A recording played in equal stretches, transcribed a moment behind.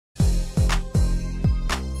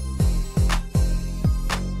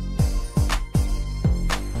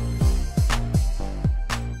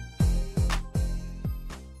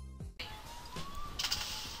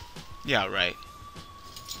Yeah, right.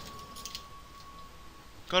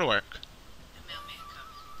 Go to work.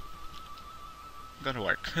 Go to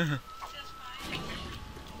work.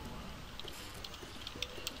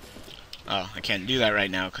 Oh, I can't do that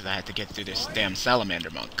right now because I had to get through this damn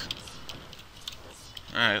salamander monk.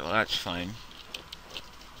 Alright, well that's fine.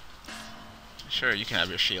 Sure, you can have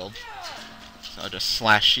your shield. So I'll just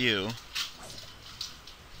slash you.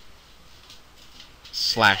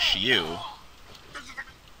 Slash you.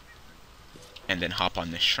 And then hop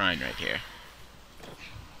on this shrine right here.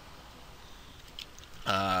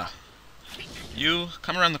 You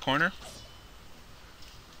come around the corner.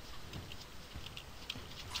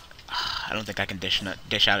 I don't think I can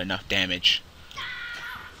dish out enough damage.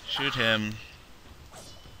 Shoot him.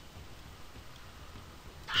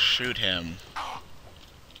 Shoot him.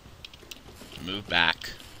 Move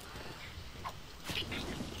back.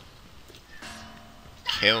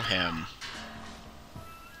 Kill him.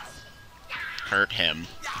 Hurt him.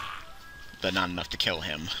 But not enough to kill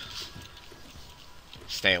him.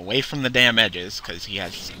 Stay away from the damn edges, because he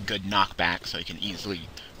has good knockback, so he can easily,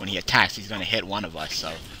 when he attacks, he's going to hit one of us,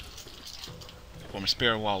 so form a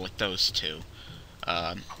spirit wall with those two.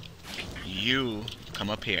 You come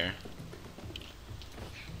up here.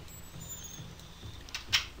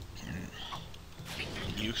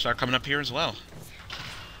 You start coming up here as well.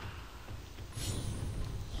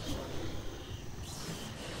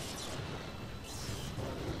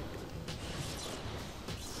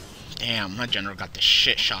 Damn, my general got the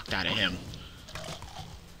shit shocked out of him.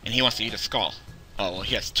 And he wants to eat a skull. Oh, well,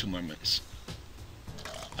 he has 2 moments.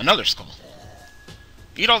 Another skull.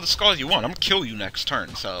 Eat all the skulls you want. I'm gonna kill you next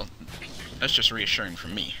turn, so that's just reassuring for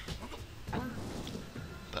me.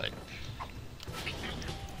 But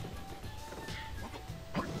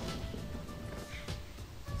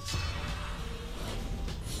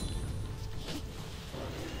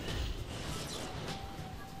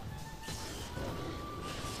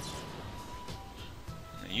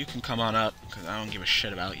you can come on up, because I don't give a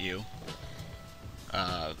shit about you.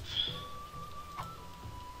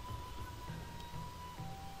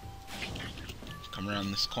 Come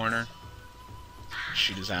around this corner.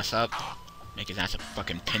 Shoot his ass up. Make his ass a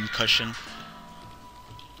fucking pincushion.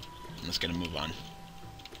 Let's get a move on.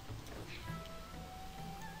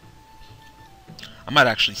 I might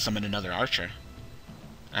actually summon another archer.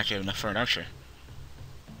 I actually have enough for an archer.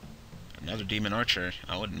 Another demon archer.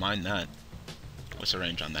 I wouldn't mind that. What's the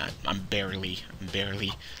range on that? I'm barely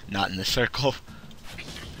not in the circle.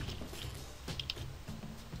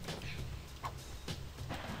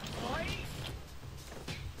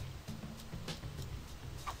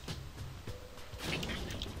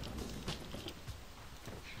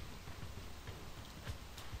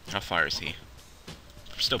 How far is he?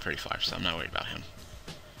 Still pretty far, so I'm not worried about him.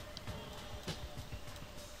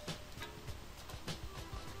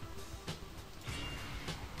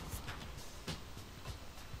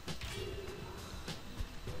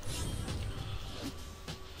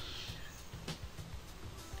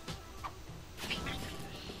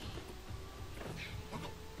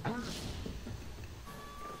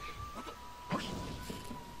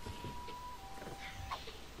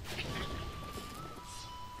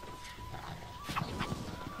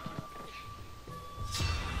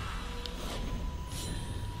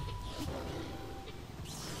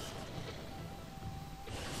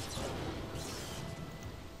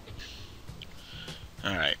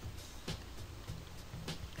 Alright.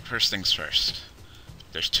 First things first.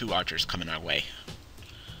 There's 2 archers coming our way.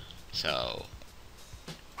 So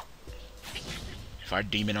if our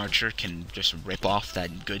demon archer can just rip off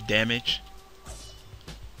that good damage,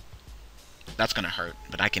 that's gonna hurt,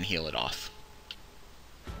 but I can heal it off.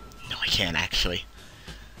 No, I can't actually.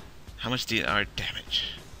 How much do our damage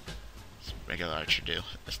does regular archer do?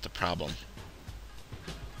 That's the problem.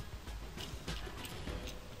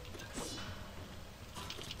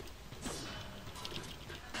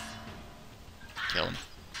 Kill him.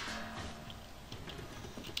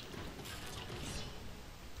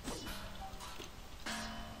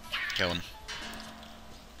 Kill him.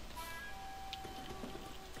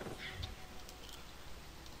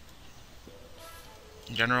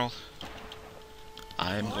 General,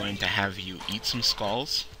 I'm going to have you eat some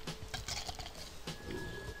skulls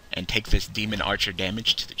and take this demon archer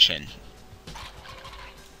damage to the chin.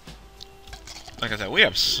 Like I said, we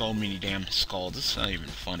have so many damn skulls, it's not even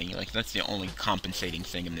funny. Like, that's the only compensating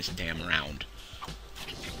thing in this damn round.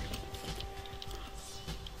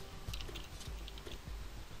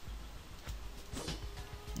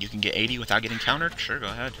 You can get 80 without getting countered? Sure, go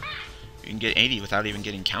ahead. You can get 80 without even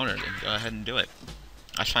getting countered, and go ahead and do it.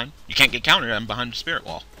 That's fine. You can't get countered, I'm behind the spirit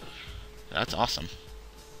wall. That's awesome.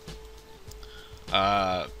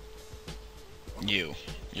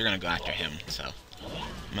 You're gonna go after him, so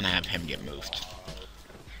I'm gonna have him get moved.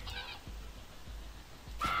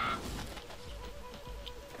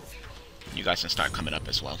 You guys can start coming up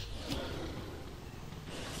as well.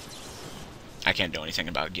 I can't do anything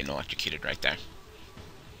about getting electrocuted right there.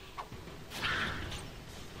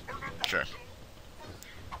 Sure.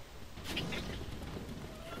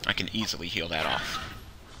 I can easily heal that off.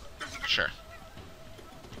 Sure.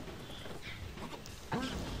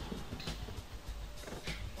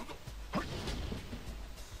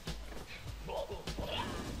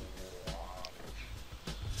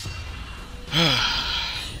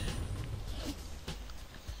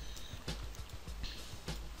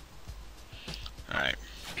 Alright.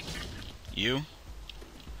 You?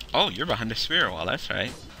 Oh, you're behind the sphere wall, that's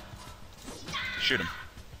right. Shoot him.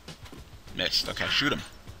 Missed. Okay, shoot him.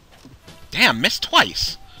 Damn, missed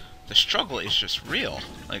twice! The struggle is just real.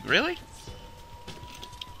 Like, really?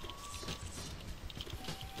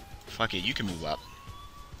 Fuck it, you can move up.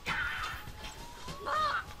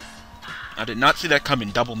 I did not see that coming.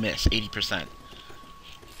 Double miss, 80%.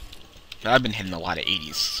 I've been hitting a lot of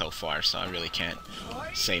 80s so far, so I really can't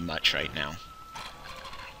say much right now.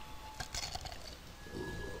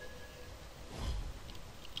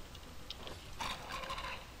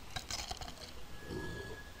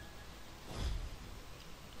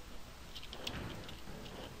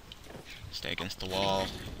 Stay against the wall.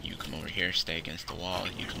 You come over here, stay against the wall.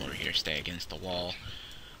 You come over here, stay against the wall.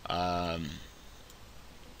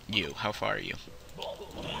 You, how far are you?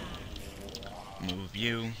 Move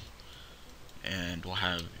you. And we'll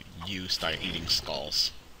have you start eating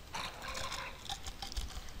skulls.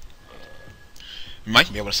 We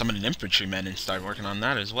might be able to summon an infantryman and start working on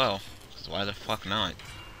that as well. Because why the fuck not?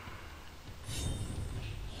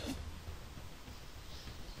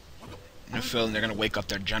 I have a feeling they're gonna wake up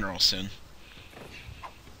their general soon.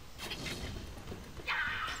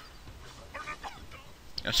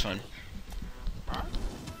 That's fun.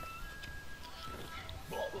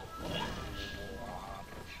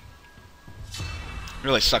 It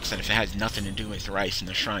really sucks that if it has nothing to do with rice and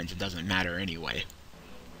the shrines, it doesn't matter anyway.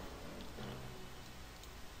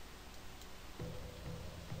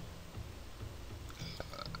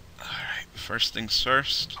 Alright, first things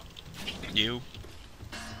first. You.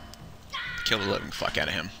 Kill the living fuck out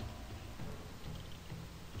of him.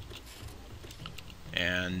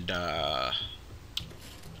 And,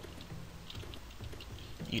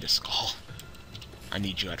 eat a skull. I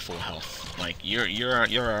need you at full health. Like, you're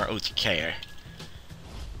our OTKer.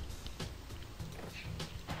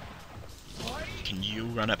 Can you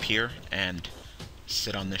run up here and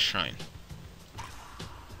sit on this shrine?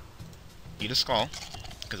 Eat a skull,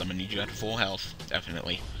 because I'm gonna need you at full health,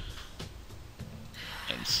 definitely.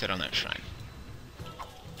 And sit on that shrine.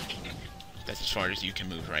 That's as far as you can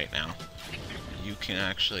move right now. You can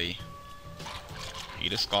actually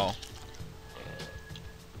eat a skull.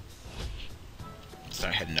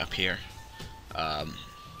 Start heading up here.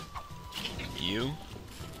 You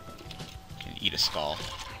can eat a skull.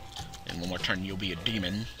 And one more turn you'll be a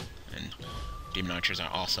demon. And demon archers are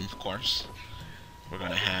awesome, of course. We're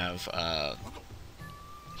gonna have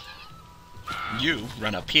you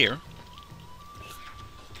run up here.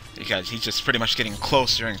 Because he's just pretty much getting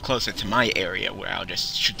closer and closer to my area where I'll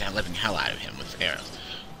just shoot that living hell out of him with arrows.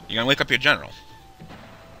 You're gonna wake up your general.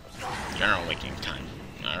 General waking time.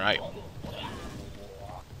 Alright.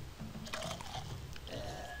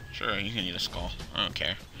 Sure, you can eat a skull. I don't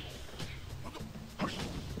care.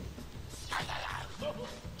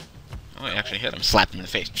 Oh, he actually hit him. Slapped him in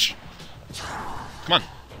the face. Come on.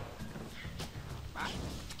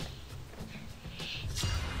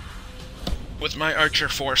 With my archer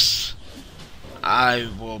force, I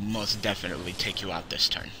will most definitely take you out this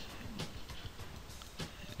turn.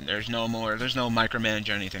 There's no micromanage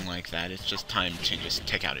or anything like that. It's just time to just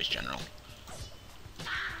take out his general.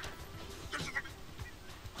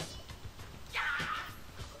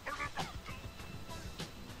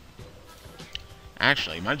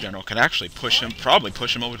 Actually, my general could actually probably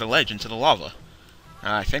push him over the ledge into the lava.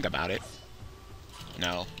 I think about it.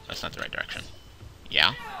 No, that's not the right direction.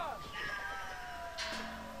 Yeah?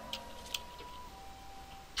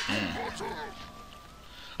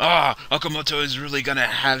 Ah, Okamoto is really gonna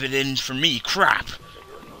have it in for me. Crap!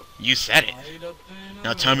 You said it.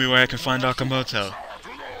 Now tell me where I can find Okamoto.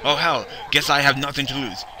 Oh hell, guess I have nothing to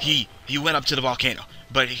lose. He went up to the volcano,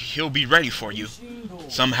 but he'll be ready for you.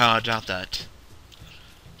 Somehow I doubt that.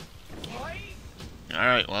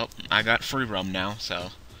 Alright, well, I got free roam now, so...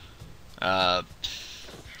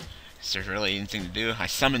 is there really anything to do? I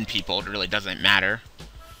summon people, it really doesn't matter.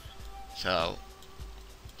 So...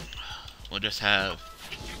 we'll just have...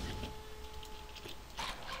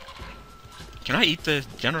 Can I eat the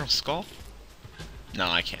general skull? No,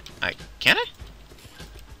 I can't. Can I?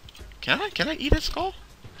 Can I eat his skull?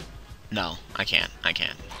 No, I can't. I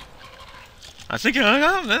can't. I was thinking,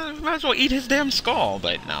 oh, might as well eat his damn skull,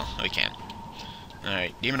 but no, we can't.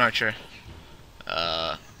 Alright, Demon Archer.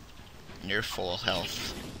 You're full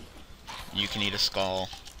health. You can eat a skull.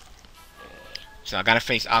 So I gotta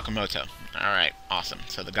face Akamoto. Alright, awesome.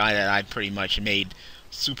 So the guy that I pretty much made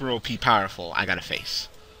super OP powerful, I gotta face.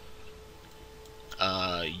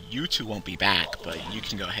 You two won't be back, but you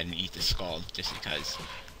can go ahead and eat the skull just because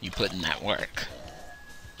you put in that work.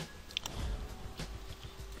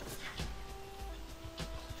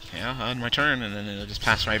 Yeah, I'll end my turn, and then it'll just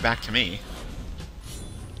pass right back to me.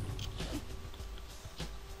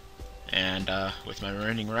 And, with my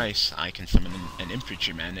Burning Rice, I can summon an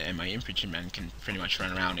infantryman, and my infantryman can pretty much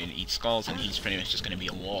run around and eat skulls, and he's pretty much just gonna be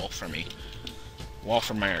a wall for me. Wall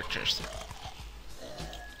for my archers.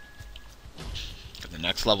 The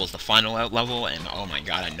next level is the final out level, and oh my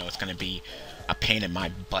god, I know it's gonna be a pain in my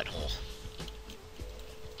butthole.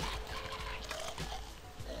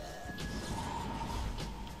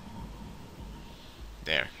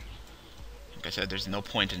 There. Like I said, there's no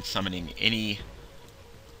point in summoning any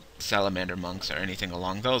salamander monks or anything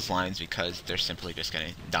along those lines because they're simply just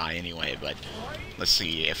gonna die anyway, but let's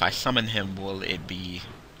see, if I summon him, will it be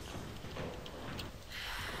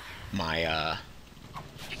my,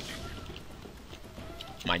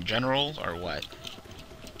 my general, or what?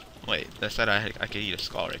 Wait, that said I could eat a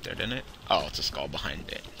skull right there, didn't it? Oh, it's a skull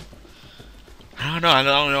behind it. I don't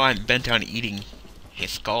know, I'm bent on eating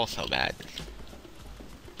his skull so bad.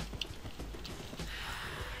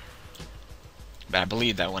 But I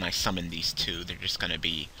believe that when I summon these two, they're just gonna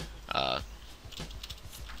be,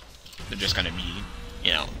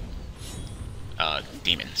 you know,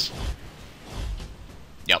 demons.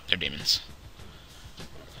 Yep, they're demons.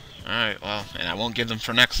 Alright, well, and I won't give them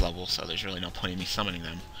for next level, so there's really no point in me summoning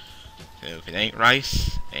them. So if it ain't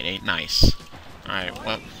rice, it ain't nice. Alright,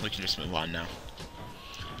 well, we can just move on now.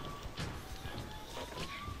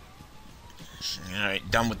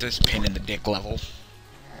 Alright, done with this pin in the dick level.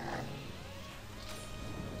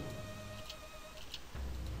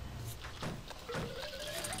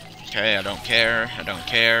 Okay, I don't care, don't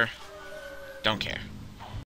care.